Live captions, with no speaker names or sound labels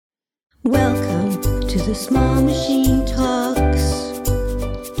Welcome to the Small Machine Talks,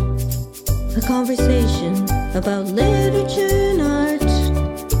 a conversation about literature and art,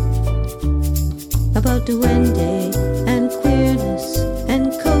 about duende and queerness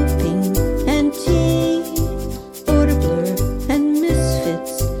and coping and tea, border blur and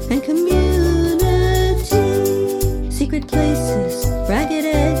misfits and community, secret places, ragged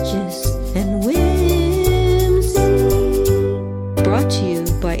edges and whimsy. Brought to you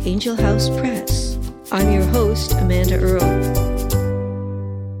by Angel House Press. I'm your host, Amanda Earle.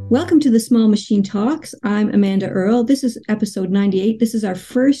 Welcome to the Small Machine Talks. I'm Amanda Earle. This is episode 98. This is our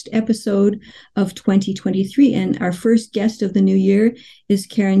first episode of 2023, and our first guest of the new year is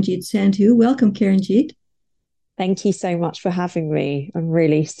Karenjit Sandhu. Welcome, Karenjit. Thank you so much for having me. I'm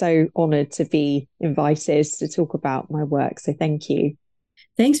really so honoured to be invited to talk about my work, so thank you.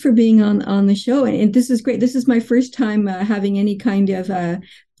 Thanks for being on the show, and this is great. This is my first time having any kind of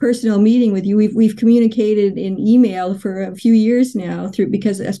personal meeting with you. We've communicated in email for a few years now,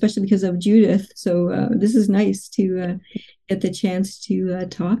 especially because of Judith. So this is nice to get the chance to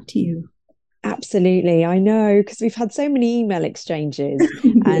talk to you. Absolutely, I know, because we've had so many email exchanges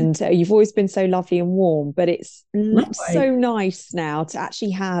and you've always been so lovely and warm, but it's so nice now to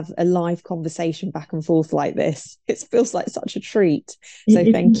actually have a live conversation back and forth like this. It feels like such a treat. So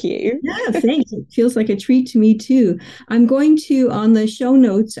thank you. Yeah, thanks. It feels like a treat to me too. I'm going to, on the show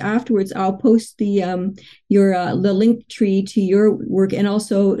notes afterwards, I'll post the link tree to your work and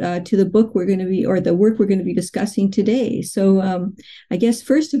also to the book the work we're going to be discussing today. So I guess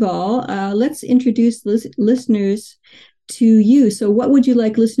first of all, let's introduce listeners to you. So what would you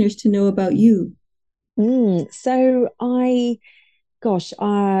like listeners to know about you? I'd say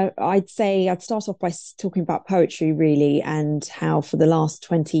I'd start off by talking about poetry, really, and how for the last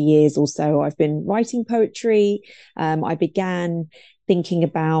 20 years or so I've been writing poetry. I began thinking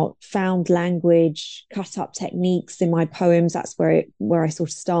about found language, cut up techniques in my poems. That's where I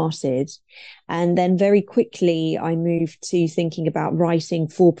sort of started. And then very quickly I moved to thinking about writing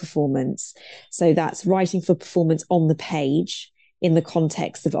for performance. So that's writing for performance on the page in the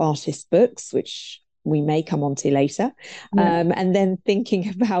context of artist books, which we may come on to later. Yeah. And then thinking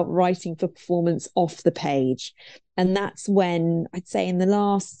about writing for performance off the page. And that's when I'd say in the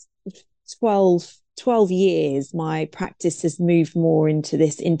last 12 years, my practice has moved more into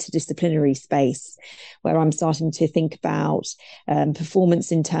this interdisciplinary space where I'm starting to think about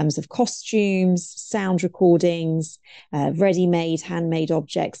performance in terms of costumes, sound recordings, ready-made, handmade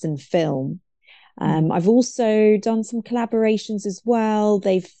objects and film. I've also done some collaborations as well.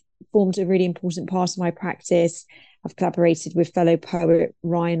 They've formed a really important part of my practice. I've collaborated with fellow poet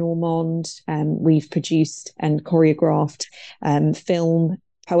Ryan Ormond. We've produced and choreographed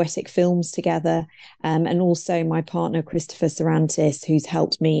poetic films together, and also my partner Christopher Sarantis, who's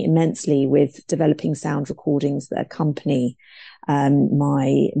helped me immensely with developing sound recordings that accompany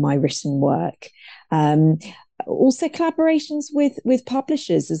my written work. Also collaborations with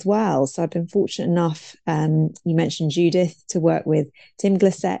publishers as well. So I've been fortunate enough, you mentioned Judith, to work with Tim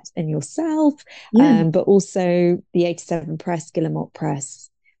Glissett and yourself, but also the 87 Press, Guillemot Press,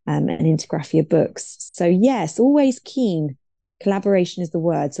 and Intergraphia Books. So yes, always keen. Collaboration is the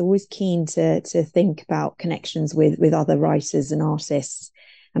word. So always keen to think about connections with other writers and artists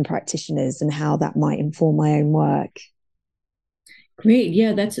and practitioners and how that might inform my own work. Great.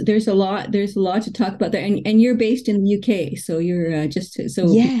 Yeah, there's a lot to talk about there. And you're based in the UK, so you're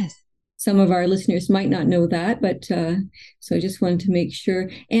Yes. Some of our listeners might not know that, but so I just wanted to make sure.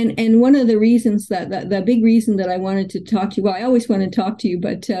 And one of the reasons that the big reason that I wanted to talk to you, well, I always want to talk to you,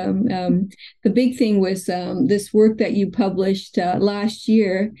 but the big thing was this work that you published last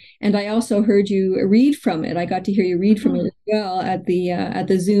year, and I also heard you read from it. I got to hear you read from it as well at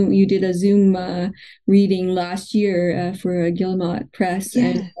the Zoom. You did a Zoom reading last year for Guillemot Press,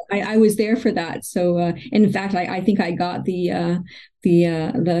 and I was there for that. So, and in fact, I think I got the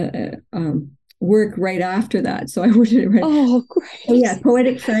work right after that. So I ordered it right. Oh, great. So yeah,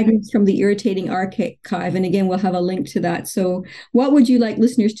 Poetic Fragments from the Irritating Archive. And again, we'll have a link to that. So what would you like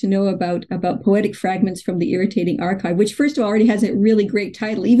listeners to know about Poetic Fragments from the Irritating Archive, which first of all already has a really great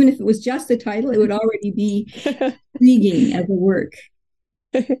title. Even if it was just a title, it would already be intriguing as a work.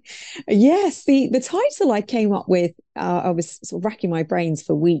 Yes, the title I came up with, I was sort of racking my brains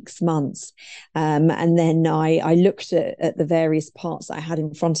for weeks, months, and then I looked at the various parts that I had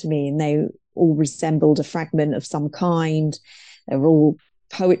in front of me, and they all resembled a fragment of some kind. They were all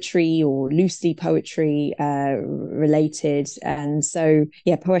poetry or loosely poetry related, and so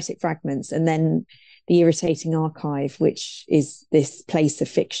Poetic Fragments. And then the Irritating Archive, which is this place of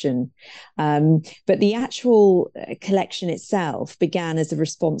fiction. But the actual collection itself began as a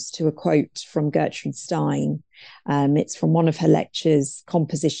response to a quote from Gertrude Stein. It's from one of her lectures,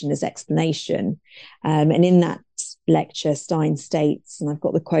 Composition as Explanation. And in that lecture, Stein states, and I've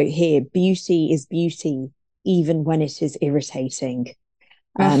got the quote here, "Beauty is beauty, even when it is irritating."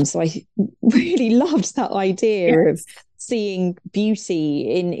 So I really loved that idea of seeing beauty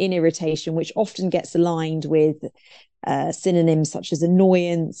in irritation, which often gets aligned with synonyms such as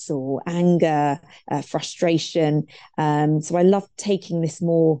annoyance or anger, frustration. So I love taking this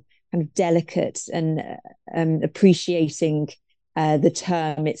more kind of delicate and appreciating the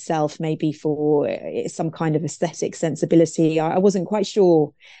term itself, maybe for some kind of aesthetic sensibility. I wasn't quite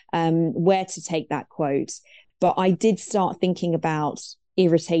sure where to take that quote, but I did start thinking about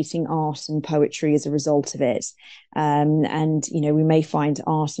irritating art and poetry as a result of it. And, you know, we may find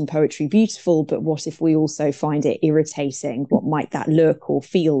art and poetry beautiful, but what if we also find it irritating? What might that look or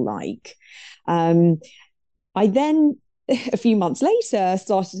feel like? I then, a few months later,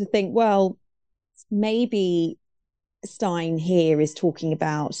 started to think, well, maybe Stein here is talking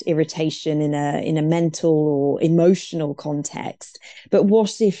about irritation in a mental or emotional context. But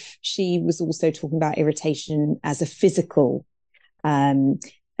what if she was also talking about irritation as a physical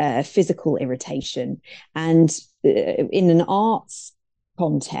irritation? And in an arts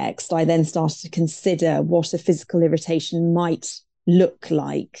context, I then started to consider what a physical irritation might look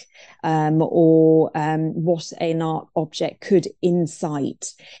like, or what an art object could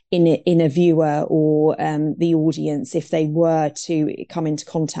incite in a viewer or the audience if they were to come into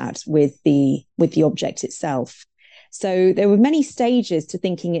contact with the object itself. So there were many stages to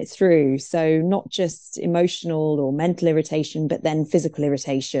thinking it through. So not just emotional or mental irritation, but then physical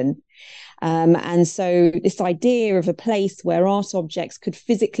irritation. And so this idea of a place where art objects could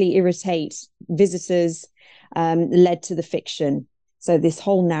physically irritate visitors led to the fiction. So this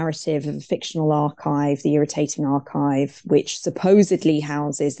whole narrative of a fictional archive, the Irritating Archive, which supposedly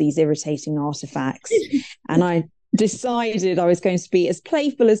houses these irritating artifacts. And I decided I was going to be as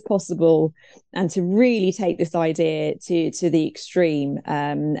playful as possible and to really take this idea to the extreme.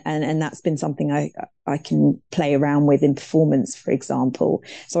 And that's been something I can play around with in performance, for example.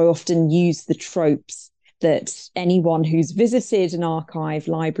 So I often use the tropes that anyone who's visited an archive,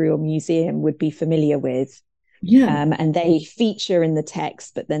 library or museum would be familiar with. And they feature in the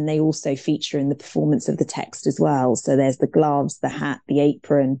text, but then they also feature in the performance of the text as well. So there's the gloves, the hat, the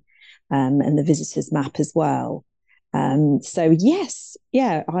apron, and the visitor's map as well. So yes,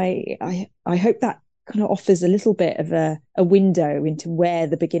 yeah, I hope that kind of offers a little bit of a window into where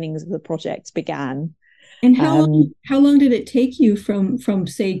the beginnings of the project began. And how long did it take you from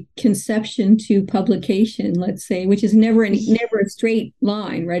say conception to publication, let's say, which is never a straight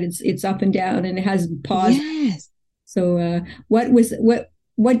line, right? It's up and down and it has pause. Yes. So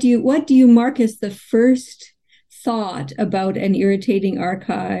what do you mark as the first thought about an irritating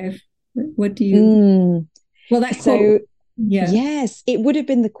archive? What do you Well, that quote. Yeah. Yes, it would have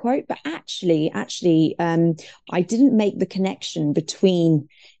been the quote, but actually, I didn't make the connection between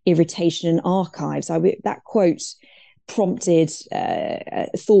irritation and archives. That quote prompted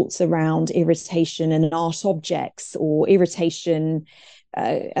thoughts around irritation and art objects, or irritation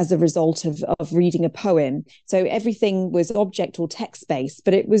as a result of reading a poem. So everything was object or text based,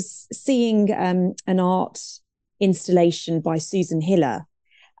 but it was seeing an art installation by Susan Hiller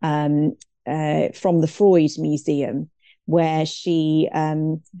from the Freud Museum, where she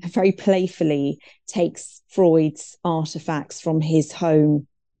very playfully takes Freud's artifacts from his home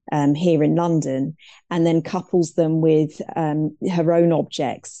here in London and then couples them with her own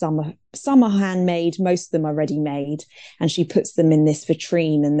objects. Some are handmade, most of them are ready-made, and she puts them in this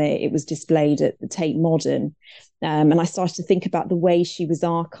vitrine, and it was displayed at the Tate Modern. And I started to think about the way she was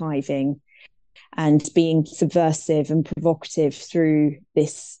archiving and being subversive and provocative through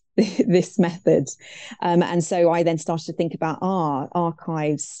this method. And so I then started to think about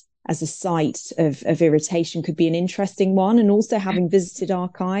archives as a site of irritation could be an interesting one. And also, having visited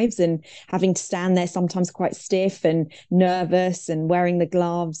archives and having to stand there sometimes quite stiff and nervous and wearing the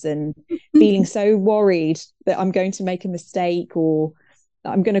gloves and feeling so worried that I'm going to make a mistake or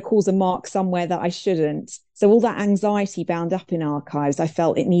I'm going to cause a mark somewhere that I shouldn't. So all that anxiety bound up in archives, I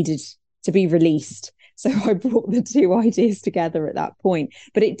felt it needed to be released. So I brought the two ideas together at that point.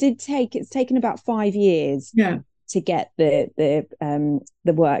 But it's taken about 5 years to get the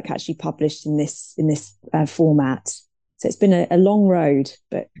work actually published in this format. So it's been a long road,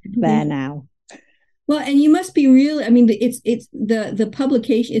 but there now. Well, and you must be really, I mean, it's the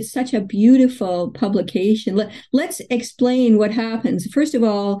publication, it's such a beautiful publication. Let's explain what happens. First of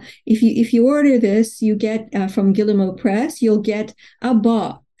all, if you order this, you get from Guillemot Press, you'll get a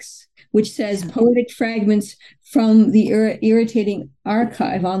box which says Poetic Fragments from the Irritating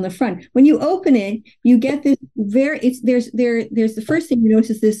Archive on the front. When you open it, you get this there's the first thing you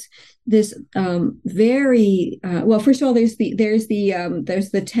notice is this very well, first of all, there's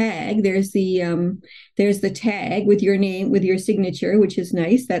the tag, there's the tag with your name, with your signature, which is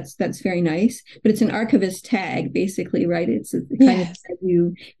nice. That's very nice. But it's an archivist tag, basically, right? It's the kind of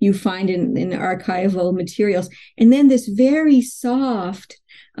you find in archival materials. And then this very soft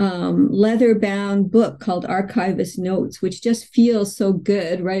leather bound book called Archivist Notes, which just feels so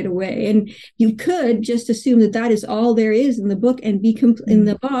good right away. And you could just assume that is all there is in the book and be in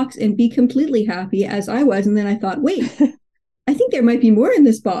the box and be completely happy, as I was. And then I thought, wait, I think there might be more in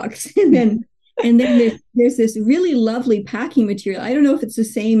this box. And then there's this really lovely packing material. I don't know if it's the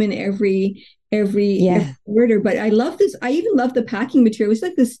same in every order, but I love this. I even love the packing material. It's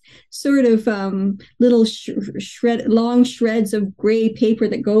like this sort of little long shreds of gray paper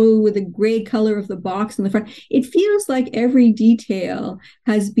that go with the gray color of the box in the front. It feels like every detail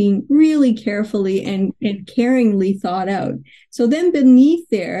has been really carefully and caringly thought out. So then beneath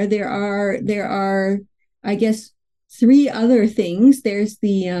there are, I guess, three other things. There's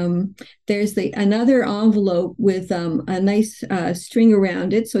the another envelope with a nice string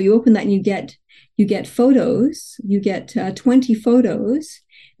around it. So you open that and you get photos. You get 20 photos,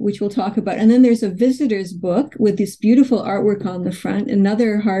 which we'll talk about. And then there's a visitor's book with this beautiful artwork on the front.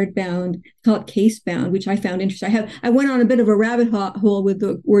 Another hardbound, called case bound, which I found interesting. I went on a bit of a rabbit hole with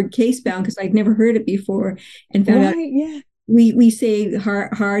the word case bound because I'd never heard it before, and found out. Yeah. We say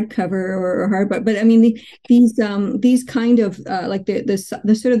hardcover or hardback, but I mean these kind of like the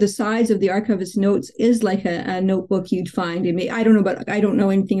sort of the size of the archivist notes is like a notebook you'd find in me. I don't know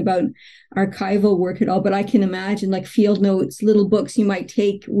anything about archival work at all, but I can imagine like field notes, little books you might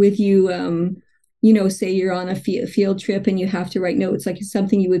take with you. Say you're on a field trip and you have to write notes, like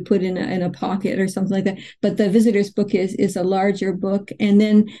something you would put in a pocket or something like that. But the visitor's book is a larger book. And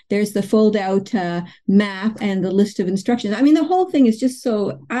then there's the fold out map and the list of instructions. I mean, the whole thing is just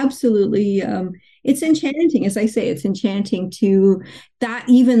so absolutely, it's enchanting. As I say, it's enchanting to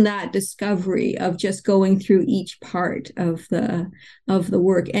that discovery of just going through each part of the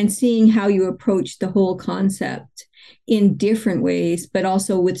work and seeing how you approach the whole concept in different ways, but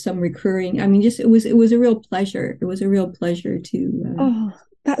also with some recurring. I mean, just it was a real pleasure. It was a real pleasure to. Oh,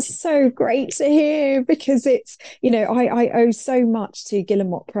 that's so great to hear, because it's, I owe so much to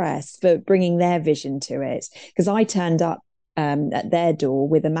Guillemot Press for bringing their vision to it, because I turned up at their door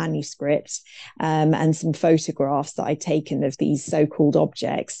with a manuscript and some photographs that I'd taken of these so-called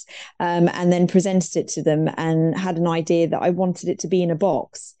objects, and then presented it to them and had an idea that I wanted it to be in a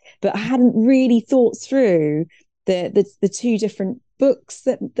box, but I hadn't really thought through the two different books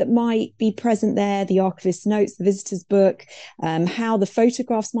that might be present there, the archivist's notes, the visitor's book, how the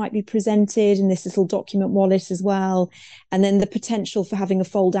photographs might be presented in this little document wallet as well, and then the potential for having a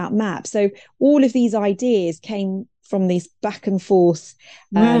fold-out map. So all of these ideas came from these back and forth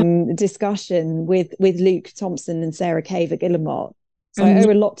discussion with Luke Thompson and Sarah Cave at Guillemot. So I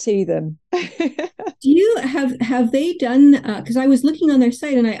owe a lot to them. Do you have they done, because I was looking on their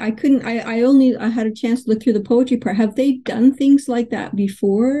site and I had a chance to look through the poetry part. Have they done things like that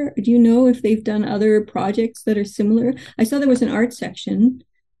before? Do you know if they've done other projects that are similar? I saw there was an art section.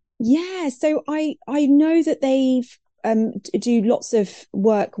 Yeah, so I know that they've do lots of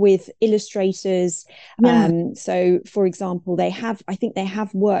work with illustrators. So for example, I think they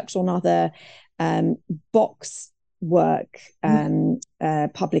have worked on other box work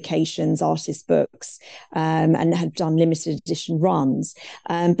publications, artist books, and have done limited edition runs,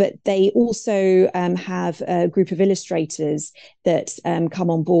 but they also have a group of illustrators that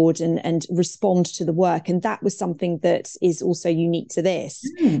come on board and respond to the work, and that was something that is also unique to this.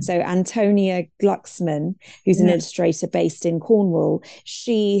 So Antonia Glucksman, who's an illustrator based in Cornwall,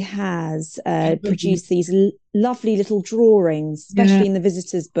 she has produced these lovely little drawings, especially in the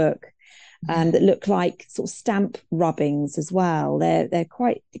visitor's book, that look like sort of stamp rubbings as well. They're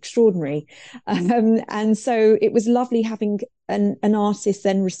quite extraordinary, and so it was lovely having an artist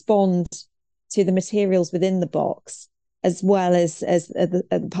then respond to the materials within the box as well as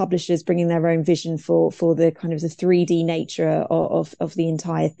the publishers bringing their own vision for the kind of the 3D nature of the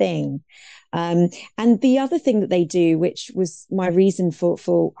entire thing. And the other thing that they do, which was my reason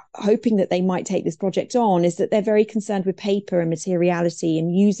for hoping that they might take this project on, is that they're very concerned with paper and materiality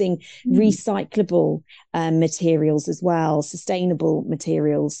and using recyclable materials as well, sustainable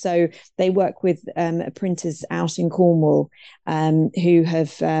materials. So they work with printers out in Cornwall who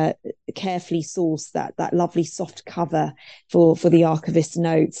have carefully sourced that lovely soft cover for the archivist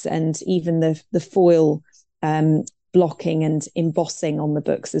notes, and even the foil blocking and embossing on the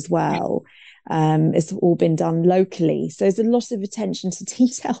books as well. It's all been done locally. So there's a lot of attention to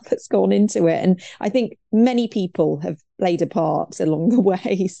detail that's gone into it. And I think many people have played a part along the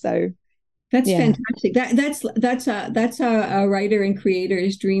way. So that's fantastic. That's a writer and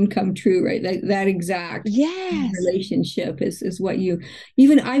creator's dream come true, right? That exact relationship is what you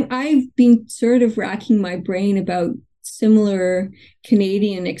even I've been sort of racking my brain about similar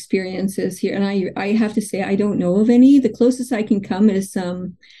Canadian experiences here, and I have to say I don't know of any. The closest I can come is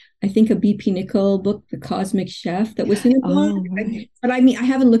I think a B.P. Nichol book, The Cosmic Chef, that was in a blog. Right. But I mean, I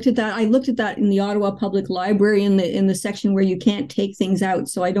haven't looked at that. I looked at that in the Ottawa Public Library in the section where you can't take things out.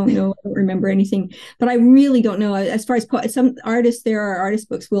 So I don't know. I don't remember anything. But I really don't know. As far as some artists, there are artist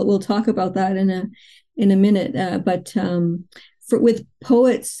books. We'll talk about that in a minute. But with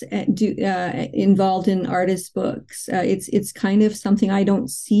poets involved in artist books, it's kind of something I don't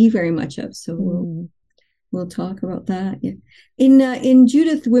see very much of. So we'll talk about that. Yeah. In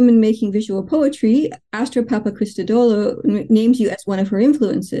Judith, Women Making Visual Poetry, Astra Papakristodolo names you as one of her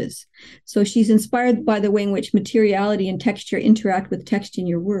influences. So she's inspired by the way in which materiality and texture interact with text in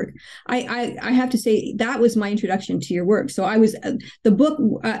your work. I have to say that was my introduction to your work. So I was the book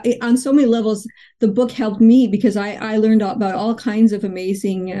on so many levels. The book helped me because I learned about all kinds of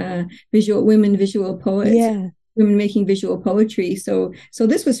amazing visual poets. Yeah. Women making visual poetry. So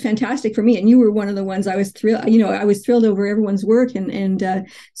this was fantastic for me. And you were one of the ones I was thrilled, I was thrilled over everyone's work.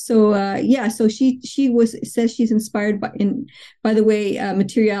 So she says she's inspired by the way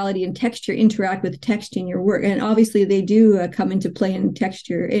materiality and texture interact with text in your work. And obviously they do come into play in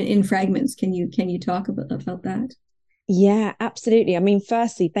texture in fragments. Can you talk about that? Yeah, absolutely. I mean,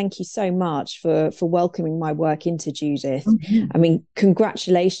 firstly, thank you so much for welcoming my work into Judith. Mm-hmm. I mean,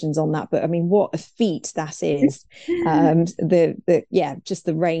 congratulations on that. But I mean, what a feat that is. Just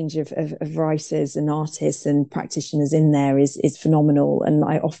the range of writers and artists and practitioners in there is phenomenal. And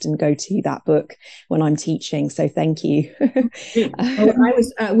I often go to that book when I'm teaching. So thank you. That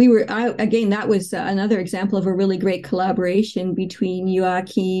was another example of a really great collaboration between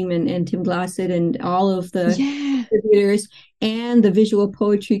Joachim and Tim Glassett and all of the contributors and the visual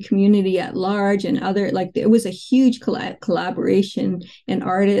poetry community at large, and it was a huge collaboration, and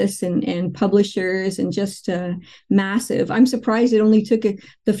artists and publishers, and just massive. I'm surprised it only took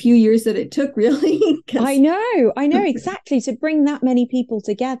the few years that it took, really. I know exactly, to bring that many people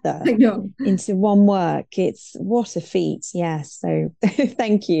together into one work. It's what a feat. Yes. So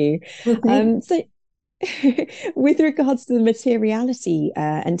thank you. Well, so with regards to the materiality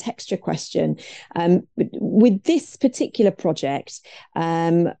and texture question, with this particular project,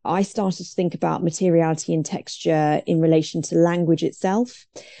 I started to think about materiality and texture in relation to language itself.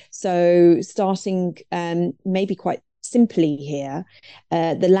 So starting maybe quite simply here,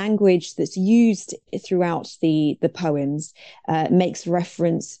 the language that's used throughout the poems makes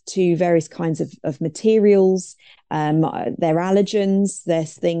reference to various kinds of materials. They're allergens.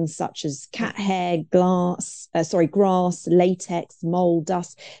 There's things such as cat hair, grass, latex, mold,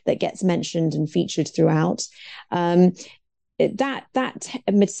 dust that gets mentioned and featured throughout. That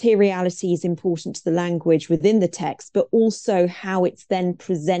materiality is important to the language within the text, but also how it's then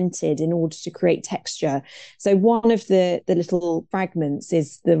presented in order to create texture. So one of the little fragments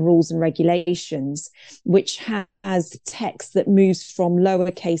is the rules and regulations, which has text that moves from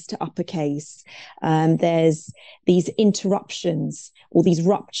lowercase to uppercase. There's these interruptions or these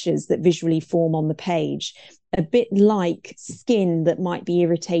ruptures that visually form on the page, a bit like skin that might be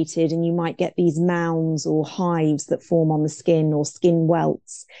irritated, and you might get these mounds or hives that form on the skin, or skin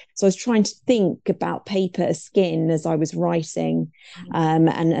welts. So I was trying to think about paper as skin as I was writing,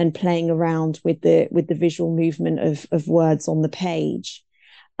 and playing around with the visual movement of words on the page.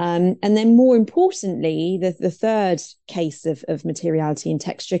 And then more importantly, the third case of materiality and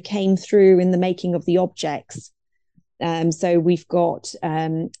texture came through in the making of the objects. So we've got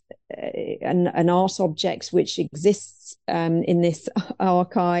an art object which exists in this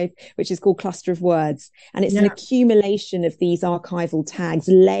archive, which is called Cluster of Words. And it's an accumulation of these archival tags,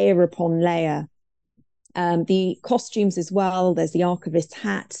 layer upon layer. The costumes as well. There's the archivist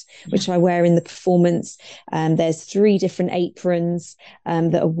hat, which I wear in the performance. There's 3 different aprons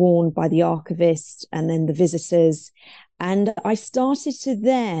that are worn by the archivist and then the visitors. And I started to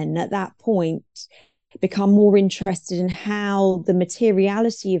then, at that point, become more interested in how the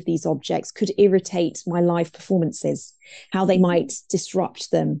materiality of these objects could irritate my live performances, how they might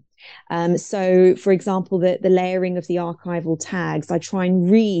disrupt them. So, for example, the layering of the archival tags, I try and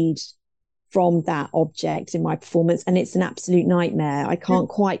read from that object in my performance, and it's an absolute nightmare. I can't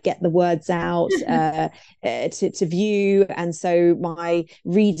quite get the words out to view, and so my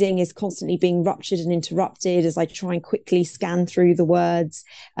reading is constantly being ruptured and interrupted as I try and quickly scan through the words.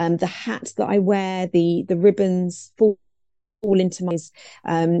 The hat that I wear, the ribbons fall into my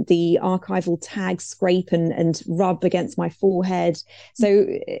the archival tags scrape and rub against my forehead. So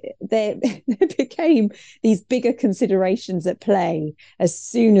there became these bigger considerations at play as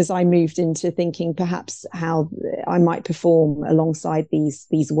soon as I moved into thinking perhaps how I might perform alongside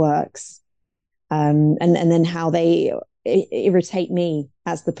these works, and then how they irritate me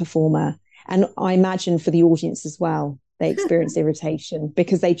as the performer, and I imagine for the audience as well. They experience irritation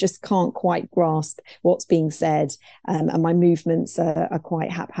because they just can't quite grasp what's being said. And my movements are quite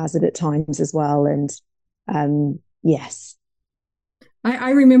haphazard at times as well. And yes.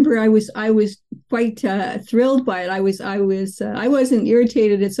 I remember I was quite thrilled by it. I wasn't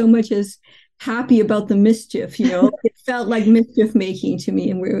irritated at so much as happy about the mischief. It felt like mischief making to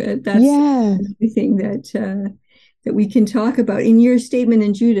me, and that's the thing that we can talk about. In your statement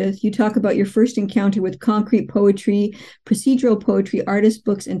in Judith, you talk about your first encounter with concrete poetry, procedural poetry, artist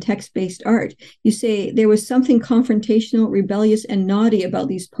books, and text-based art. You say there was something confrontational, rebellious, and naughty about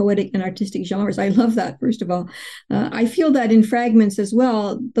these poetic and artistic genres. I love that, first of all. I feel that in fragments as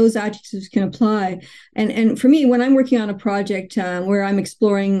well, those adjectives can apply. And for me, when I'm working on a project where I'm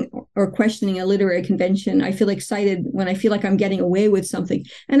exploring or questioning a literary convention, I feel excited when I feel like I'm getting away with something.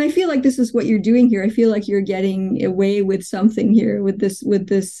 And I feel like this is what you're doing here. I feel like you're getting away with something here with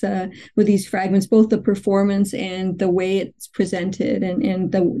these fragments, both the performance and the way it's presented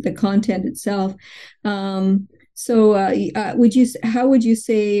and the content itself. So how would you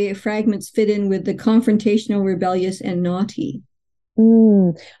say fragments fit in with the confrontational, rebellious, and naughty?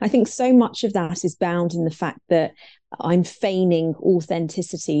 I think so much of that is bound in the fact that I'm feigning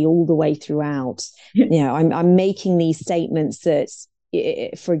authenticity all the way throughout. I'm making these statements that,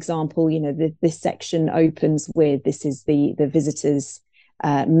 for example, this section opens with, this is the visitor's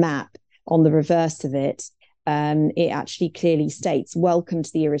map. On the reverse of it, it actually clearly states, "Welcome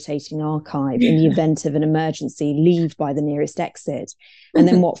to the Irritating Archive. In the event of an emergency, leave by the nearest exit." And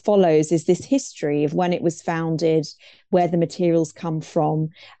then what follows is this history of when it was founded, where the materials come from,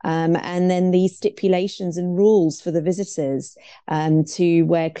 and then these stipulations and rules for the visitors to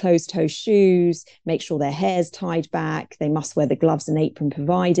wear closed-toe shoes, make sure their hair's tied back, they must wear the gloves and apron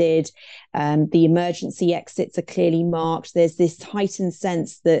provided, the emergency exits are clearly marked. There's this heightened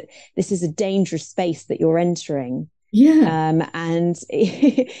sense that this is a dangerous space that you're entering. And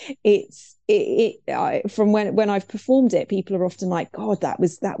from when I've performed it, people are often like, "God, that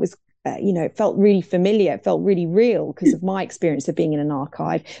was it felt really familiar. It felt really real because of my experience of being in an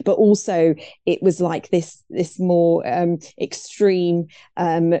archive." But also, it was like this more extreme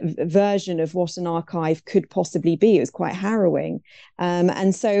version of what an archive could possibly be. It was quite harrowing,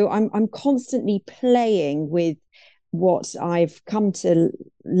 and so I'm constantly playing with what I've come to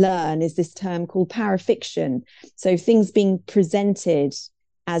learn is this term called parafiction. So things being presented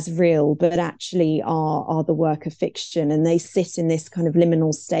as real, but actually are the work of fiction, and they sit in this kind of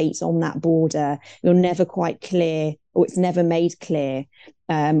liminal state on that border. You're never quite clear, or it's never made clear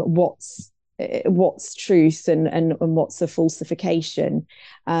what's truth and what's a falsification.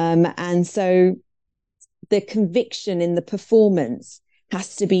 And so the conviction in the performance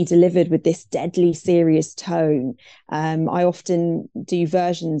has to be delivered with this deadly serious tone. I often do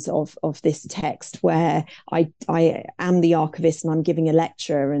versions of this text where I am the archivist and I'm giving a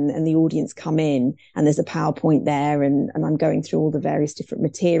lecture, and the audience come in and there's a PowerPoint there, and I'm going through all the various different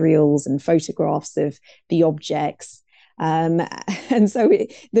materials and photographs of the objects. And so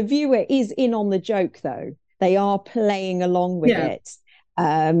the viewer is in on the joke, though. They are playing along with it.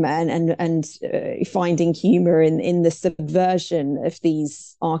 And finding humor in the subversion of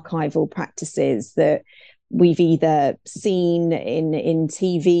these archival practices that we've either seen in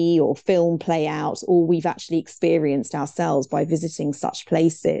TV or film play out, or we've actually experienced ourselves by visiting such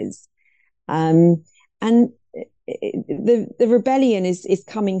places. And the rebellion is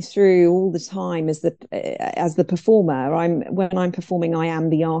coming through all the time as the performer. When I'm performing, I am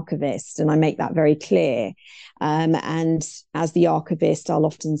the archivist, and I make that very clear. And as the archivist, I'll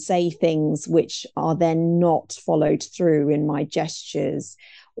often say things which are then not followed through in my gestures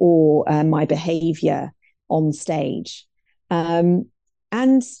or my behavior on stage. And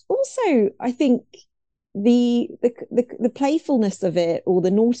also, I think the playfulness of it, or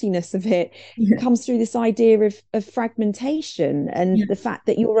the naughtiness of it, comes through this idea of fragmentation, and the fact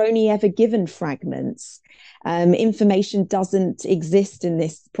that you're only ever given fragments. Information doesn't exist in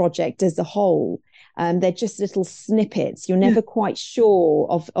this project as a whole. They're just little snippets. You're never quite sure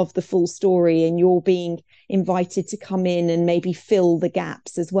of the full story, and you're being invited to come in and maybe fill the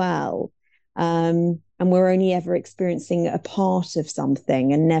gaps as well. And we're only ever experiencing a part of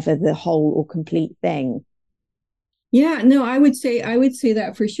something and never the whole or complete thing. Yeah, no, I would say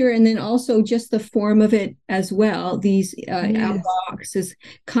that for sure. And then also just the form of it as well. These box is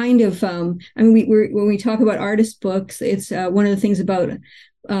kind of I mean, when we talk about artist books, it's one of the things about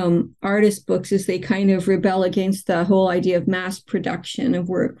artist books is they kind of rebel against the whole idea of mass production of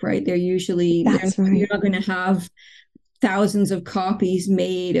work, right? They're usually you're not going to have thousands of copies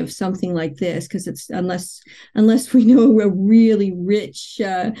made of something like this, because it's unless we know a really rich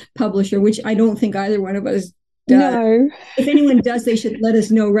publisher, which I don't think either one of us does. No. If anyone does, they should let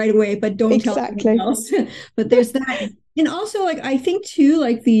us know right away, but don't tell anyone else. But there's that. And also, like, I think too,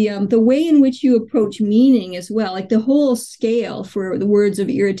 like the way in which you approach meaning as well, like the whole scale for the words of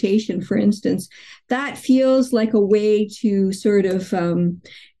irritation, for instance, that feels like a way to sort of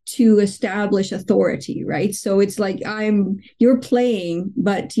to establish authority, right? So it's like you're playing,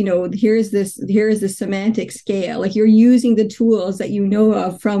 but here's the semantic scale. Like, you're using the tools that you know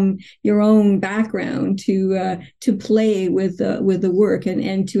of from your own background to play with the work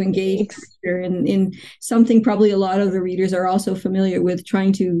and to engage in something probably a lot of the readers are also familiar with,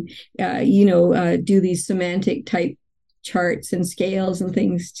 trying to do these semantic type charts and scales and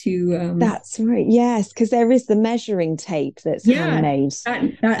things to that's right, yes, because there is the measuring tape that's handmade.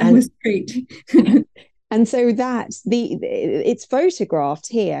 That was great. And so it's photographed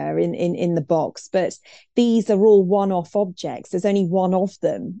here in the box, but these are all one-off objects. There's only one of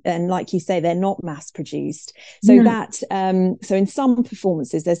them, and like you say, they're not mass produced. So so in some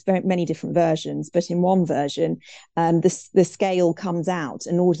performances, there's very many different versions, but in one version, the scale comes out,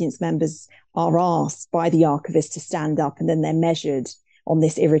 and audience members are asked by the archivist to stand up, and then they're measured on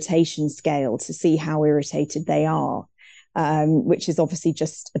this irritation scale to see how irritated they are. Which is obviously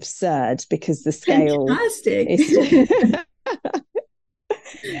just absurd, because the scale is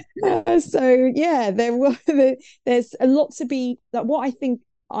so yeah, there's a lot to be. That what I think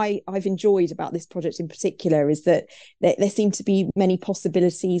I've enjoyed about this project in particular is that there seem to be many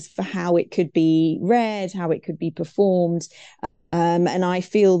possibilities for how it could be read, how it could be performed, and I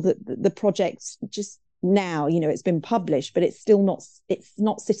feel that the project just now, it's been published, but it's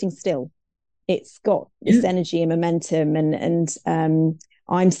not sitting still. It's got this energy and momentum, and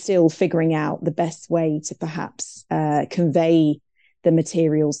I'm still figuring out the best way to perhaps convey the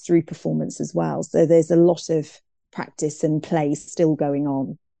materials through performance as well. So there's a lot of practice and play still going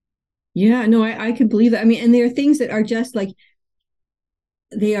on. Yeah, no, I can believe that. I mean, and there are things that are just like,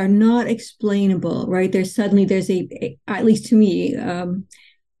 they are not explainable, right? There's at least to me,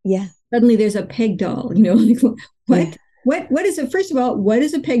 suddenly there's a peg doll, like what? Yeah. What is it? First of all, what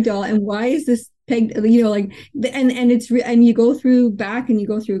is a peg doll, and why is this peg? And you go through back and you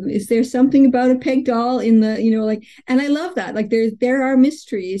go through. Is there something about a peg doll in the And I love that. Like, there are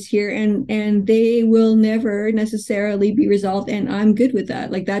mysteries here, and they will never necessarily be resolved, and I'm good with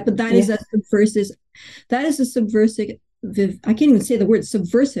that. Like that, but that is a subversive. That is a subversive. I can't even say the word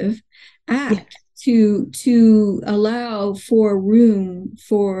subversive act to allow for room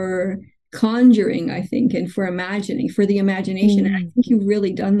for conjuring, I think, and for imagining, for the imagination. And I think you've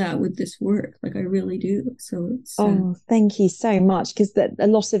really done that with this work. Like, I really do. So it's thank you so much, because a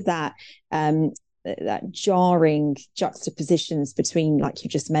lot of that that jarring juxtapositions between, like you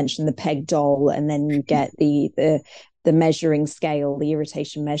just mentioned, the peg doll, and then you get the measuring scale, the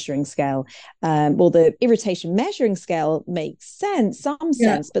irritation measuring scale. The irritation measuring scale makes sense,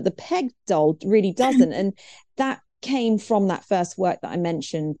 but the peg doll really doesn't. And that came from that first work that I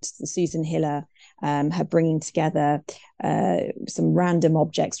mentioned, Susan Hiller, her bringing together some random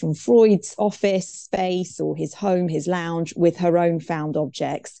objects from Freud's office space or his home, his lounge, with her own found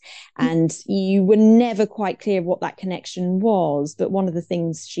objects. And you were never quite clear what that connection was. But one of the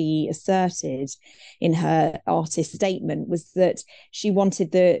things she asserted in her artist statement was that she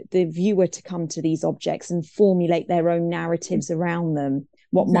wanted the viewer to come to these objects and formulate their own narratives around them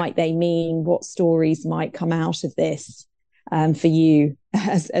what might they mean? What stories might come out of this for you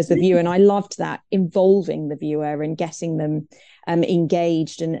as the viewer? And I loved that, involving the viewer and getting them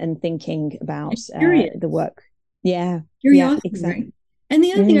engaged and thinking about the work. Yeah, Curiosity, exactly. right? And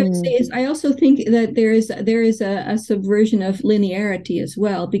the other thing I would say is, I also think that there is a subversion of linearity as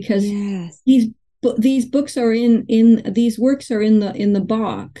well, because Yes. these books are in these works are in the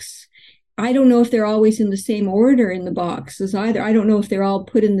box. I don't know if they're always in the same order in the boxes either. I don't know if they're all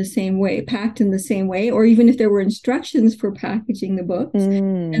put in the same way, packed in the same way, or even if there were instructions for packaging the books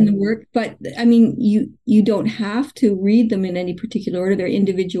and the work. But I mean, you don't have to read them in any particular order. They're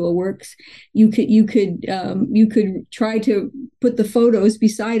individual works. You could try to put the photos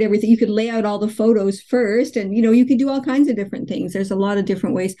beside everything. You could lay out all the photos first, and you could do all kinds of different things. There's a lot of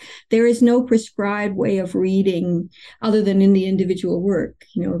different ways. There is no prescribed way of reading other than in the individual work,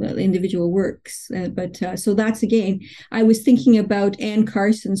 the individual works. So that's, again, I was thinking about Anne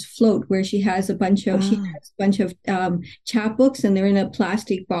Carson's Float, where she has a bunch of chapbooks, and they're in a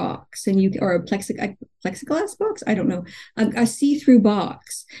plastic box, or a plexiglass box. I don't know, a see-through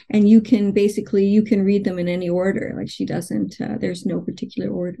box, and you can read them in any order. Like, she doesn't. There's no particular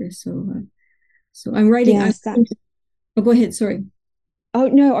order. So I'm writing. Yes, oh, go ahead. Sorry. Oh,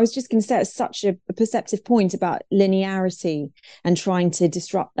 no, I was just going to say, it's such a perceptive point about linearity and trying to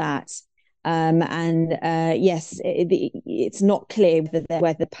disrupt that. Yes, it's not clear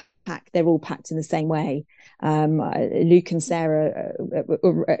whether they're all packed in the same way. Luke and Sarah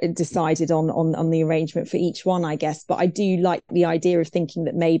decided on the arrangement for each one, I guess. But I do like the idea of thinking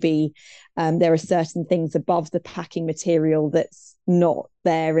that maybe there are certain things above the packing material that's not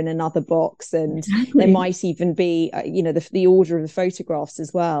there in another box, and exactly. There might even be the order of the photographs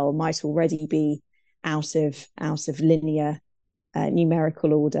as well might already be out of linear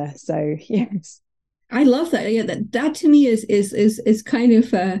numerical order. So yes, I love that. Yeah, that to me is kind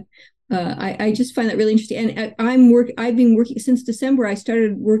of I just find that really interesting. And I've been working since December. I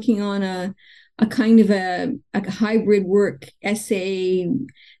started working on a kind of a hybrid work, essay,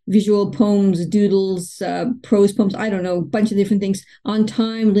 visual poems, doodles, prose poems, I don't know, a bunch of different things on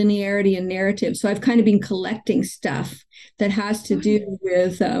time, linearity, and narrative. So I've kind of been collecting stuff that has to do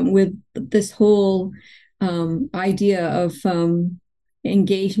with this whole idea of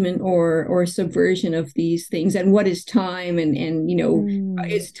engagement or subversion of these things, and what is time, and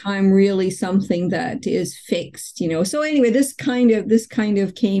is time really something that is fixed? So anyway, this kind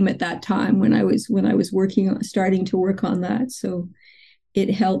of came at that time when I was starting to work on that. So it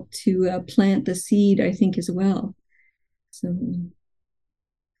helped to plant the seed, I think, as well. So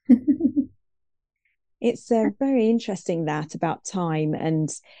it's very interesting that about time, and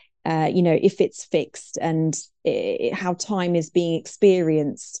if it's fixed, and how time is being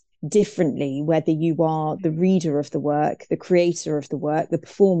experienced differently, whether you are the reader of the work, the creator of the work, the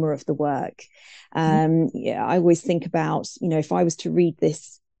performer of the work. I always think about, if I was to read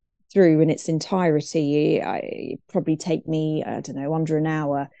this through in its entirety, it'd probably take me, I don't know, under an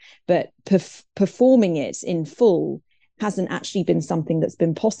hour. But performing it in full hasn't actually been something that's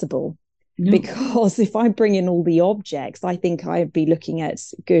been possible. No. Because if I bring in all the objects, I think I'd be looking at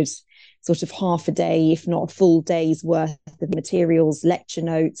good sort of half a day, if not a full day's worth of materials, lecture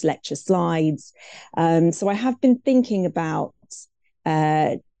notes, lecture slides. So I have been thinking about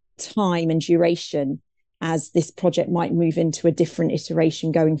time and duration as this project might move into a different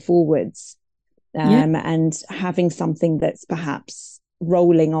iteration going forwards, and having something that's perhaps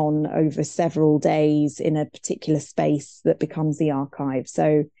rolling on over several days in a particular space that becomes the archive.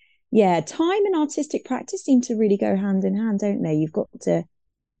 So yeah, time and artistic practice seem to really go hand in hand, don't they? You've got to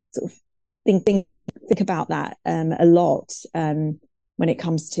sort of think about that a lot when it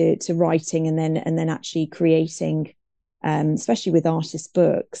comes to writing and then actually creating, especially with artist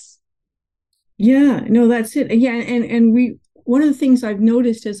books. Yeah, no, that's it. Yeah, and one of the things I've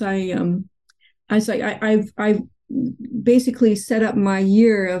noticed as I've basically set up my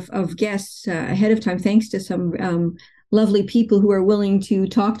year of guests ahead of time, thanks to some lovely people who are willing to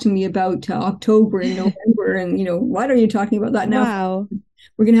talk to me about October and November, and what are you talking about that now? Wow.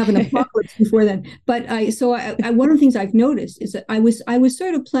 We're going to have an apocalypse before then. But one of the things I've noticed is that I was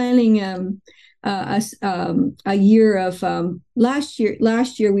sort of planning a year of last year.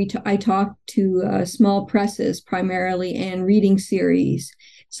 I talked to small presses primarily and reading series.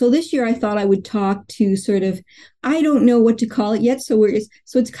 So this year I thought I would talk to sort of, I don't know what to call it yet. So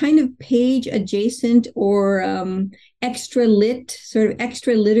it's kind of page adjacent, or extra lit, sort of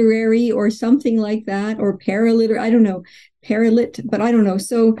extra literary, or something like that, or paraliterary. I don't know. Paralit, but I don't know.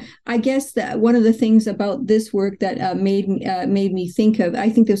 So I guess that one of the things about this work that made me think of, I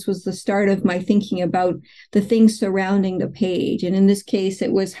think this was the start of my thinking about the things surrounding the page, and in this case,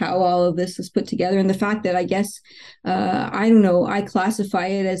 it was how all of this was put together, and the fact that I guess I don't know, I classify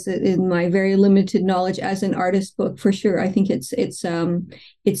it as in my very limited knowledge as an artist book for sure. I think it's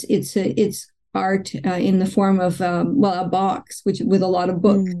art in the form of a box which with a lot of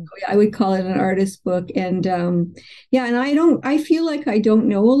books. So, yeah, I would call it an artist book. And yeah, and I feel like I don't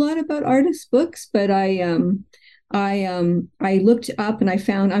know a lot about artist books, but I looked up and I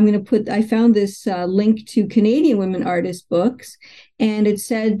found this link to Canadian women artist books, and it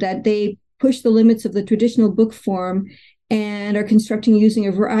said that they push the limits of the traditional book form and are constructing using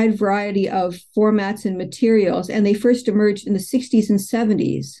a wide variety of formats and materials, and they first emerged in the 60s and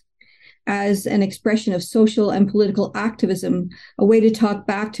 70s as an expression of social and political activism, a way to talk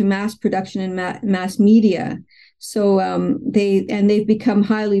back to mass production and mass media. So they've become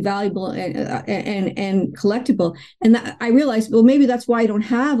highly valuable and collectible. And I realized, well, maybe that's why I don't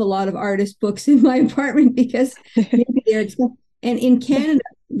have a lot of artist books in my apartment, because maybe they're expensive. And in Canada,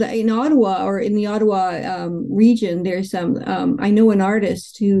 in Ottawa, or in the Ottawa region, there's I know an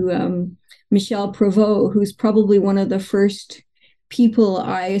artist Michelle Provost, who's probably one of the first people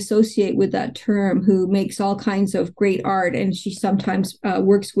I associate with that term, who makes all kinds of great art, and she sometimes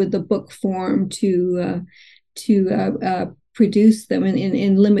works with the book form to produce them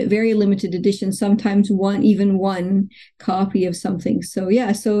in very limited editions, sometimes one copy of something. So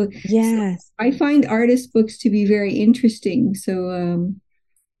yeah, so I find artist books to be very interesting. So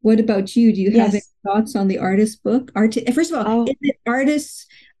what about you? Do you have any thoughts on the artist book? First of all, is it artists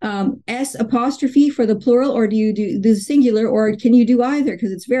S apostrophe for the plural, or do you do the singular, or can you do either?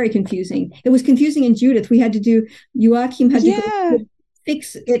 Because it's very confusing. It was confusing in Judith. Joachim had to go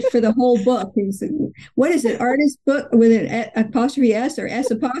fix it for the whole book. What is it? Artist book with an apostrophe S or S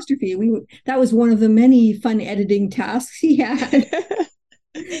apostrophe? That was one of the many fun editing tasks he had.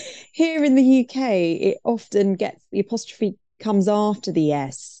 Here in the UK, it often gets the apostrophe comes after the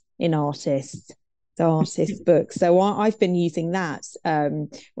S in artist books. So I've been using that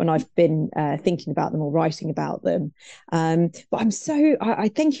when I've been thinking about them or writing about them. But I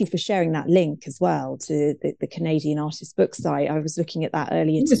thank you for sharing that link as well to the Canadian artist book site. I was looking at that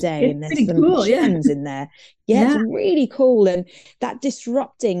earlier today, and there's some cool, gems in there. It's really cool. And that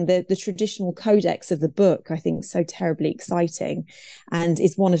disrupting the traditional codex of the book, I think, is so terribly exciting, and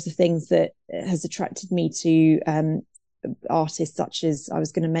is one of the things that has attracted me to artists such as, I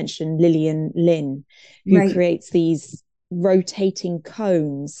was going to mention, Lillian Lynn, who creates these rotating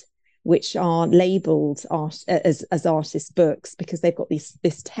cones which are labeled as artist books, because they've got this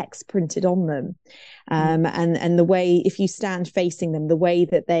text printed on them. And the way, if you stand facing them, the way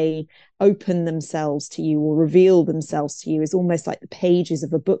that they open themselves to you or reveal themselves to you is almost like the pages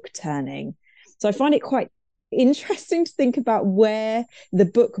of a book turning. So I find it quite interesting to think about where the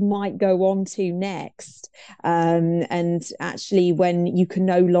book might go on to next, and actually when you can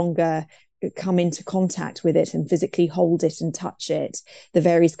no longer come into contact with it and physically hold it and touch it, the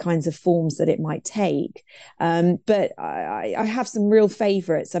various kinds of forms that it might take. But I have some real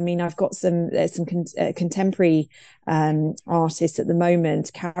favorites. I mean, I've got some contemporary artists at the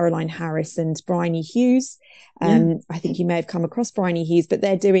moment, Caroline Harris and Bryony Hughes. I think you may have come across Bryony Hughes, but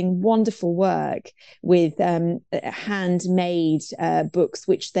they're doing wonderful work with handmade books,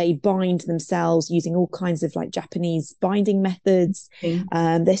 which they bind themselves using all kinds of like Japanese binding methods.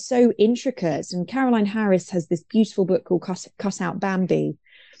 They're so intricate. And Caroline Harris has this beautiful book called Cut Out Bambi,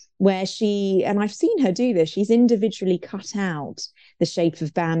 where and I've seen her do this, she's individually cut out the shape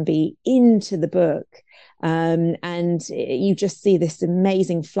of Bambi into the book. And you just see this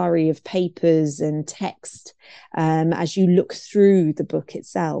amazing flurry of papers and text as you look through the book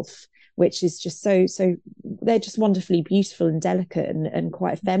itself, which is just so they're just wonderfully beautiful and delicate and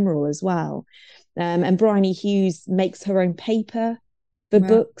quite ephemeral as well. And Bryony Hughes makes her own paper for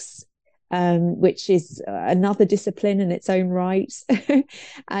books, which is another discipline in its own right.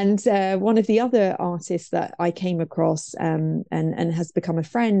 And one of the other artists that I came across and has become a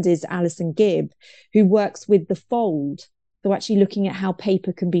friend is Alison Gibb, who works with the fold. So actually looking at how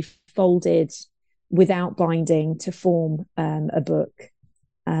paper can be folded without binding to form a book.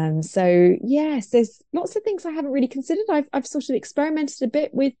 So yes, there's lots of things I haven't really considered. I've sort of experimented a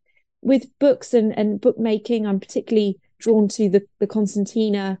bit with books and bookmaking. I'm particularly drawn to the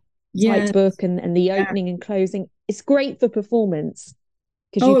Constantina type book and the opening and closing. It's great for performance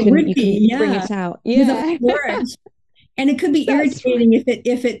because you can bring it out. And it could be That's irritating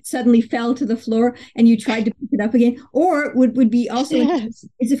if it suddenly fell to the floor and you tried to pick it up again, or it would be also yes,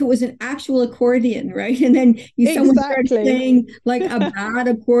 as if it was an actual accordion, right? And then someone started exactly. playing like a bad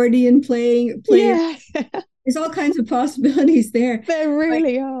accordion player. Yeah, There's all kinds of possibilities there. there Like,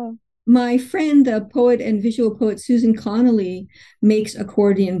 really are. my friend, the poet and visual poet Susan Connolly, makes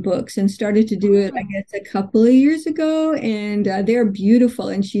accordion books and started to do it, I Oh, guess, a couple of years ago. And they're beautiful.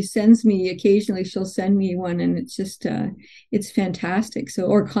 And she sends me occasionally, she'll send me one, and it's just, it's fantastic. So,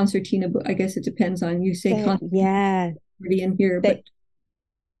 or concertina, I guess it depends on you say yeah, accordion here, but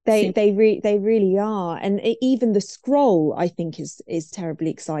they same. they really are, and even the scroll I think is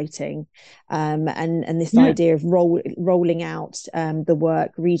terribly exciting, and this Yeah. idea of rolling out the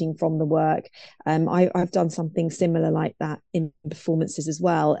work, reading from the work. I've done something similar like that in performances as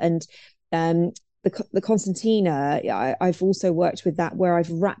well, and the concertina, I've also worked with that where I've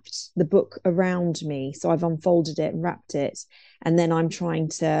wrapped the book around me, so I've unfolded it and wrapped it, and then I'm trying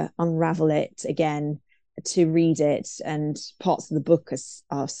to unravel it again to read it, and parts of the book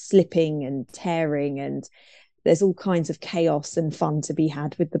are slipping and tearing, and there's all kinds of chaos and fun to be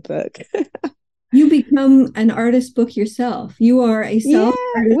had with the book. You become an artist book yourself. You are a self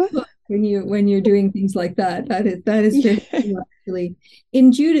Yeah, artist well, book when you're doing things like that. That is yeah. very cool, actually.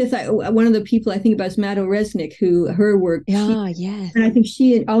 In Judith, one of the people I think about is Maddo Resnick, who her work Ah, yes. and I think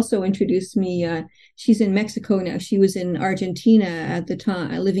she also introduced me. She's in Mexico now. She was in Argentina at the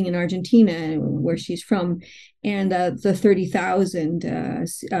time, living in Argentina, where she's from. And the 30,000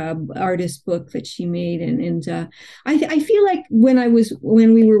 artist book that she made, I feel like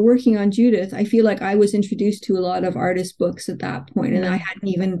when we were working on Judith, I feel like I was introduced to a lot of artist books at that point,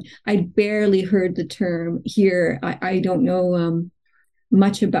 and I'd barely heard the term here. I don't know.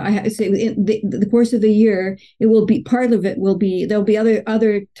 Much about. I say in the course of the year, it will be part of it will be there'll be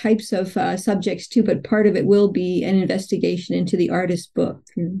other types of subjects too, but part of it will be an investigation into the artist book,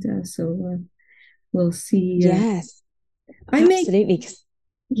 and we'll see. Yes, I make absolutely.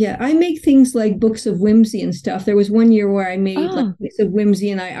 Yeah, I make things like books of whimsy and stuff. There was one year where I made like Ah, books of whimsy,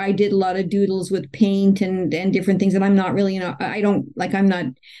 and I did a lot of doodles with paint and different things. And I'm not really, I don't like, I'm not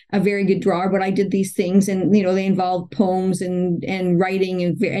a very good drawer, but I did these things, and they involve poems and writing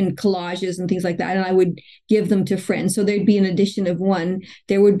and collages and things like that. And I would give them to friends. So there'd be an edition of one.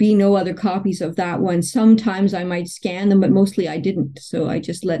 There would be no other copies of that one. Sometimes I might scan them, but mostly I didn't. So I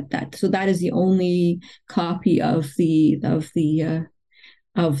just let that. So that is the only copy of the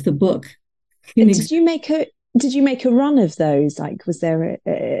book. did you make a did you make a run of those? Like, was there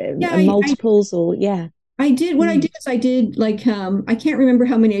Yeah, a multiples, or yeah? I did. What I Mm, did is I did like I can't remember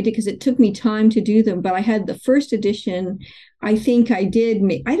how many I did because it took me time to do them. But I had the first edition. I think I did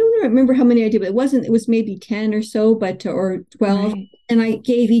make. I don't remember how many I did, but it wasn't. It was maybe 10 or so, but or 12. right. And I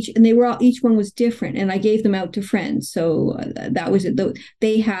gave each, and they were all each one was different, and I gave them out to friends. So that was it.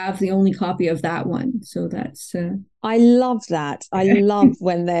 They have the only copy of that one. So that's. I love that. I love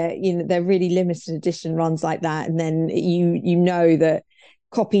when they're really limited edition runs like that, and then you know that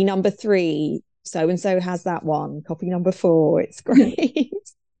copy number 3 so and so has that one. Copy number 4. It's great.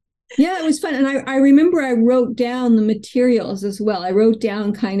 Yeah, it was fun. And I remember I wrote down the materials as well. I wrote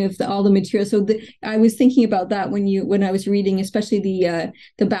down kind of all the materials. So I was thinking about that when I was reading, especially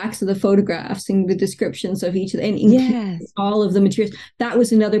the backs of the photographs and the descriptions of each of and include Yes. all of the materials. That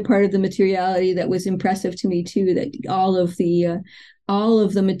was another part of the materiality that was impressive to me too, that all of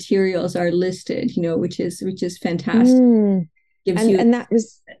the materials are listed, which is fantastic. Mm. Gives and you and that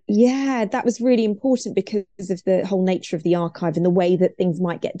was, yeah, that was really important because of the whole nature of the archive and the way that things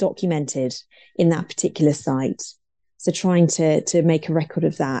might get documented in that particular site. So trying to make a record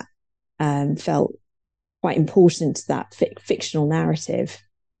of that felt quite important to that fictional narrative.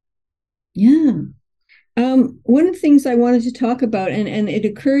 yeah. One of the things I wanted to talk about, and it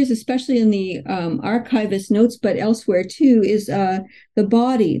occurs especially in the archivist notes, but elsewhere too, is the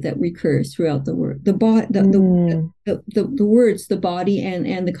body that recurs throughout the work. Mm, The words, the body,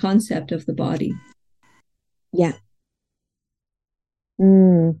 and the concept of the body. yeah.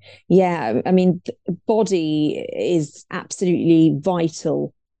 Mm, yeah, I mean, body is absolutely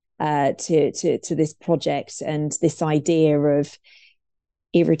vital to this project, and this idea of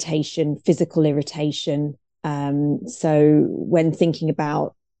irritation, physical irritation. So when thinking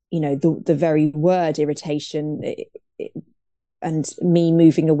about, the very word irritation, and me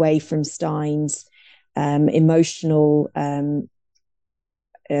moving away from Stein's emotional,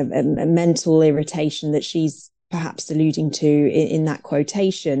 mental irritation that she's perhaps alluding to in that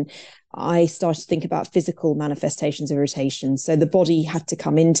quotation, I started to think about physical manifestations of irritation. So the body had to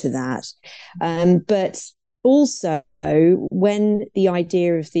come into that. But also, when the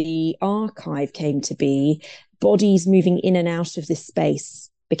idea of the archive came to be, bodies moving in and out of this space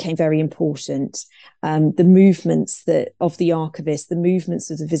became very important. The movements of the archivist, the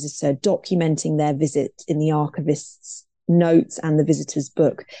movements of the visitor, documenting their visit in the archivist's notes and the visitor's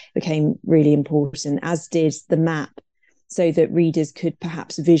book became really important, as did the map, so that readers could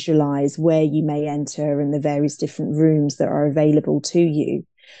perhaps visualize where you may enter and the various different rooms that are available to you.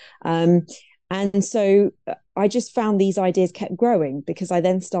 And so I just found these ideas kept growing, because I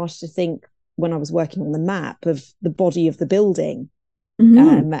then started to think, when I was working on the map, of the body of the building.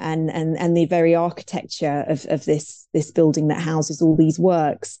 Mm-hmm. And the very architecture of this building that houses all these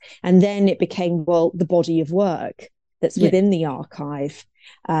works. And then it became, well, the body of work that's within the archive.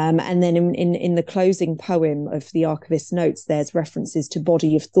 And then in the closing poem of the archivist's notes, there's references to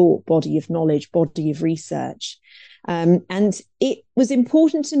body of thought, body of knowledge, body of research. And it was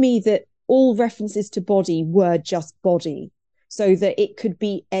important to me that all references to body were just body, so that it could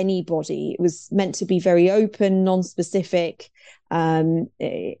be anybody. It was meant to be very open, non-specific.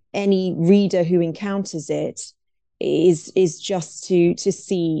 Any reader who encounters it is just to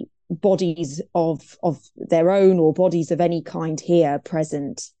see bodies of their own, or bodies of any kind here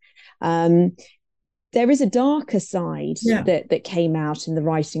present. There is a darker side that came out in the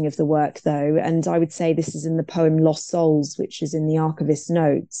writing of the work, though, and I would say this is in the poem Lost Souls, which is in the archivist's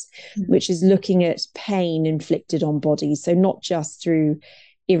notes, which is looking at pain inflicted on bodies. So not just through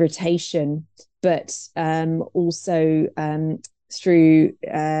irritation, but also through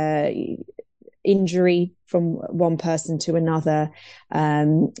injury from one person to another,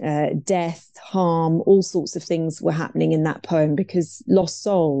 death, harm, all sorts of things were happening in that poem, because Lost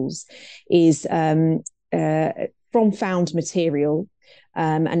Souls is from found material,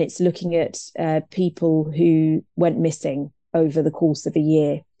 and it's looking at people who went missing over the course of a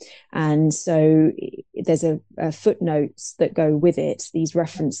year. And so there's a footnotes that go with it, these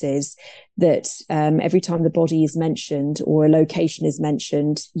references that every time the body is mentioned or a location is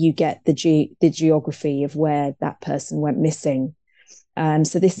mentioned, you get the geography of where that person went missing.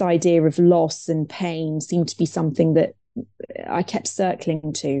 So this idea of loss and pain seemed to be something that I kept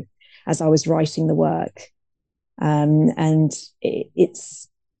circling to as I was writing the work. And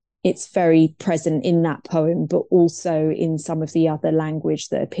it's very present in that poem, but also in some of the other language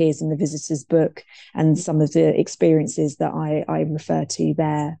that appears in the visitor's book and some of the experiences that I refer to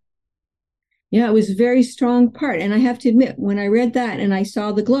there. Yeah, it was a very strong part. And I have to admit, when I read that and I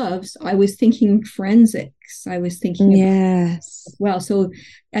saw the gloves, I was thinking forensics. I was thinking about as well. So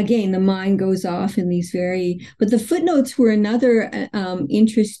again, the mind goes off in these but the footnotes were another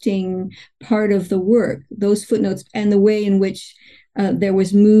interesting part of the work, those footnotes, and the way in which there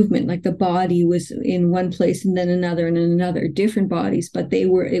was movement, like the body was in one place and then another and another, different bodies, but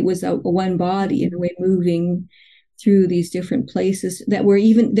it was a one body in a way moving through these different places there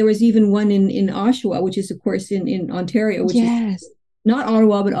was even one in Oshawa, which is of course in Ontario, which is not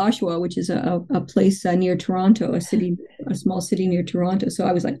Ottawa, but Oshawa, which is a place near Toronto, a small city near Toronto. So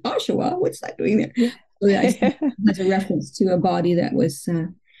I was like, Oshawa, what's that doing there? Yeah. So that's a reference to a body that was so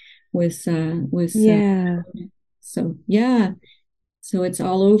yeah. So it's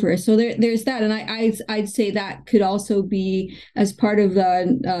all over. So there's that, and I'd say that could also be as part of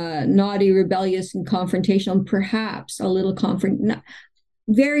the naughty, rebellious, and confrontational, perhaps a little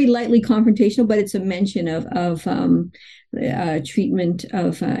very lightly confrontational, but it's a mention of treatment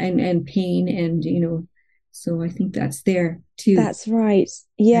of and pain, and so I think that's there too. That's right.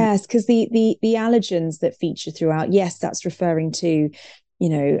 Yes, because the allergens that feature throughout, yes, that's referring to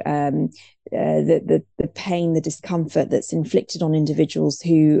the pain, the discomfort that's inflicted on individuals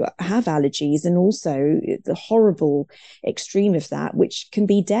who have allergies, and also the horrible extreme of that, which can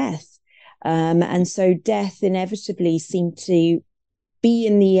be death. And so death inevitably seemed to be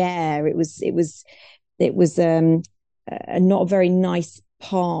in the air. It was not a very nice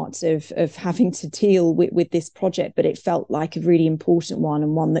part of having to deal with this project, but it felt like a really important one,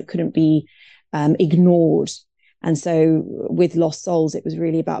 and one that couldn't be ignored. And so with Lost Souls, it was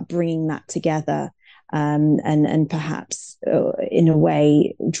really about bringing that together, and perhaps in a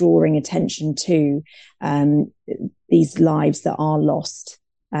way drawing attention to these lives that are lost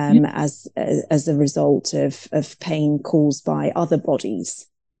as a result of pain caused by other bodies.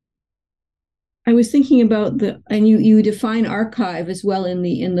 I was thinking about and you define archive as well in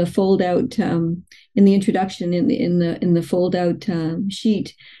the fold out in the introduction in the fold out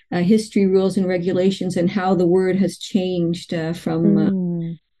sheet, history, rules, and regulations, and how the word has changed from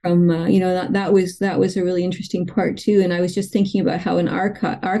that was a really interesting part too. And I was just thinking about how an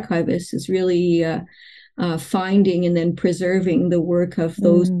archivist is really finding and then preserving the work of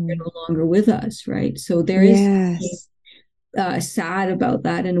those who are no longer with us, right? So there is sad about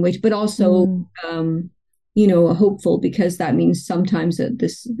that in a way, but also hopeful, because that means sometimes that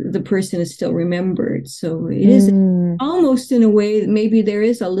the person is still remembered. So it is Mm, almost, in a way, that maybe there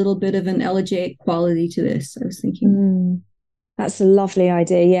is a little bit of an elegiac quality to this, I was thinking. mm. That's a lovely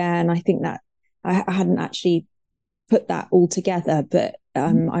idea. Yeah. And I think that I hadn't actually put that all together, but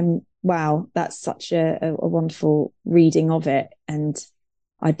wow, that's such a wonderful reading of it. And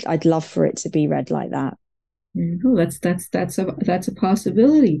I'd love for it to be read like that. Oh, that's a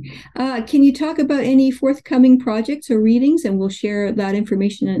possibility. Can you talk about any forthcoming projects or readings, and we'll share that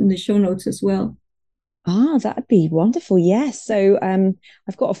information in the show notes as well. Ah, that'd be wonderful. Yes. So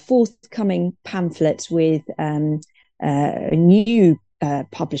I've got a forthcoming pamphlet with a new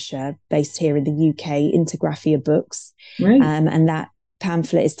publisher based here in the UK, Intergraphia Books. Right. And that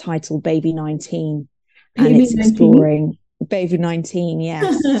pamphlet is titled Baby 19, and Paving it's 19. exploring Baby 19,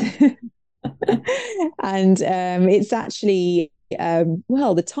 yes. And it's actually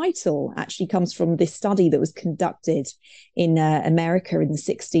well, the title actually comes from this study that was conducted in America in the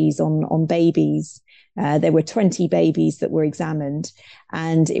 60s on babies. There were 20 babies that were examined,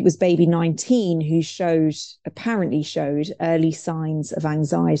 and it was baby 19 who apparently showed early signs of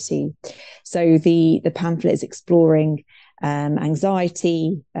anxiety. So the pamphlet is exploring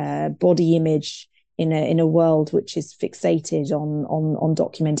anxiety, body image, in a world which is fixated on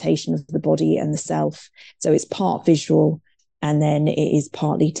documentation of the body and the self. So it's part visual, and then it is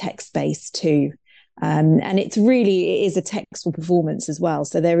partly text based too. And it is a textual performance as well.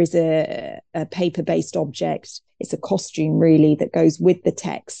 So there is a paper based object. It's a costume really that goes with the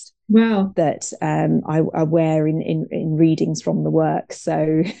text Wow. that I wear in readings from the work.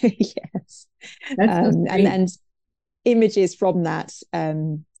 So yes, That sounds great. and images from that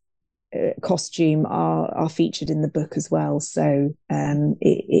costume are featured in the book as well. So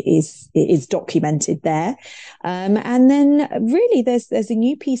it is documented there. And then really there's a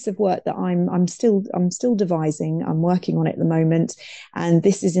new piece of work that I'm still devising. I'm working on it at the moment, and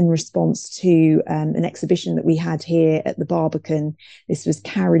this is in response to an exhibition that we had here at the Barbican. This was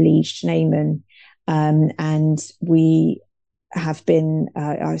Carolee Schneemann, and we have been,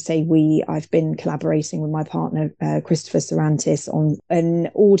 I've been collaborating with my partner, Christopher Sarantis, on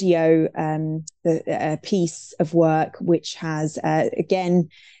an audio piece of work, which has, again,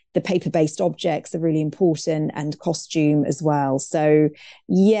 the paper-based objects are really important, and costume as well. So,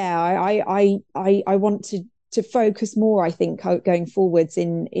 yeah, I want to focus more, I think, going forwards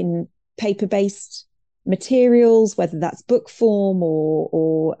in paper-based materials, whether that's book form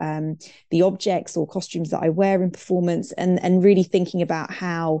or the objects or costumes that I wear in performance, and really thinking about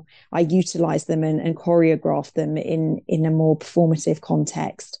how I utilize them and choreograph them in a more performative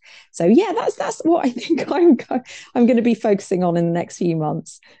context. So yeah, that's what I think I'm going to be focusing on in the next few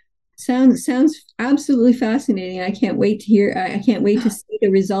months. Sounds absolutely fascinating. I can't wait to hear. I can't wait to see the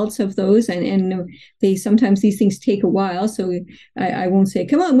results of those. And they sometimes, these things take a while, so I won't say,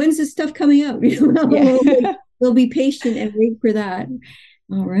 "Come on, when's this stuff coming out?" Yeah. We'll be patient and wait for that.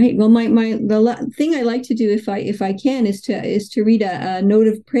 All right. Well, the thing I like to do, if I can, is to read a note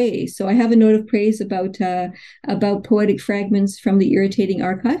of praise. So I have a note of praise about Poetic Fragments from the Irritating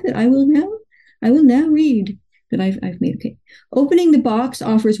Archive that I will now read, that I've made. Okay. Opening the box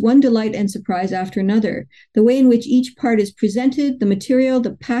offers one delight and surprise after another. The way in which each part is presented, the material,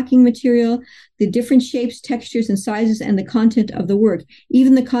 the packing material, the different shapes, textures, and sizes, and the content of the work,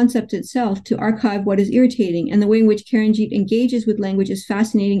 even the concept itself, to archive what is irritating, and the way in which Karenjit engages with language is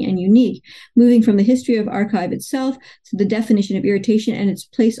fascinating and unique, moving from the history of archive itself to the definition of irritation and its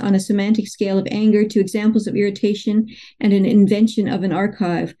place on a semantic scale of anger, to examples of irritation and an invention of an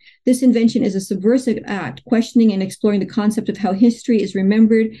archive. This invention is a subversive act, questioning and exploring the concept of how history is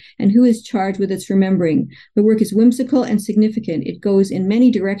remembered and who is charged with its remembering. The work is whimsical and significant. It goes in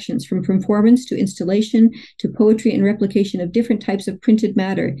many directions, from performance to installation to poetry and replication of different types of printed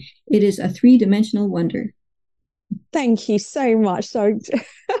matter. It is a three-dimensional wonder. Thank you so much. So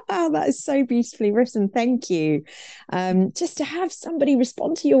that is so beautifully written. Thank you. Just to have somebody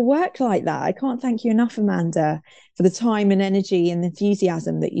respond to your work like that, I can't thank you enough, Amanda, for the time and energy and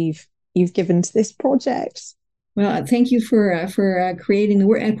enthusiasm that you've given to this project. Well, thank you for creating the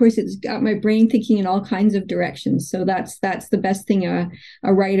work. And of course, it's got my brain thinking in all kinds of directions. So that's the best thing a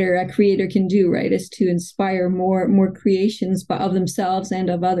writer, a creator can do, right? Is to inspire more creations of themselves and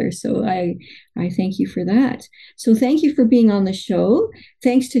of others. So I thank you for that. So thank you for being on the show.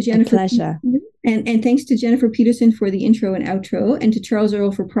 Thanks to A Jennifer. pleasure. And thanks to Jennifer Peterson for the intro and outro, and to Charles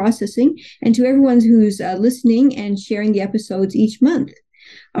Earl for processing, and to everyone who's listening and sharing the episodes each month.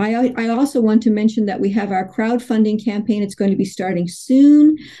 I also want to mention that we have our crowdfunding campaign. It's going to be starting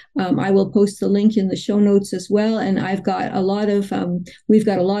soon. I will post the link in the show notes as well. And we've got a lot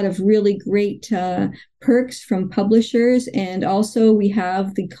of really great perks from publishers. And also we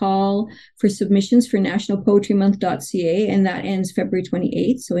have the call for submissions for nationalpoetrymonth.ca, and that ends February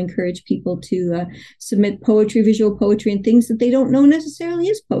 28th. So encourage people to submit poetry, visual poetry, and things that they don't know necessarily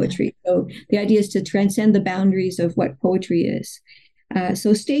is poetry. So the idea is to transcend the boundaries of what poetry is.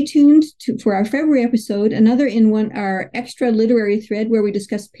 So stay tuned for our February episode, another in our extra literary thread where we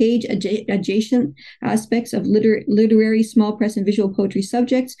discuss page adjacent aspects of literary, small press, and visual poetry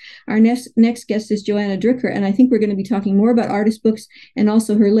subjects. Our next guest is Joanna Drucker, and I think we're going to be talking more about artist books and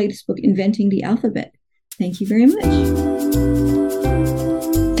also her latest book, Inventing the Alphabet. Thank you very much.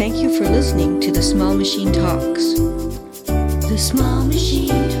 Thank you for listening to The Small Machine Talks. The Small Machine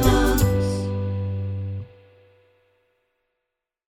Talks.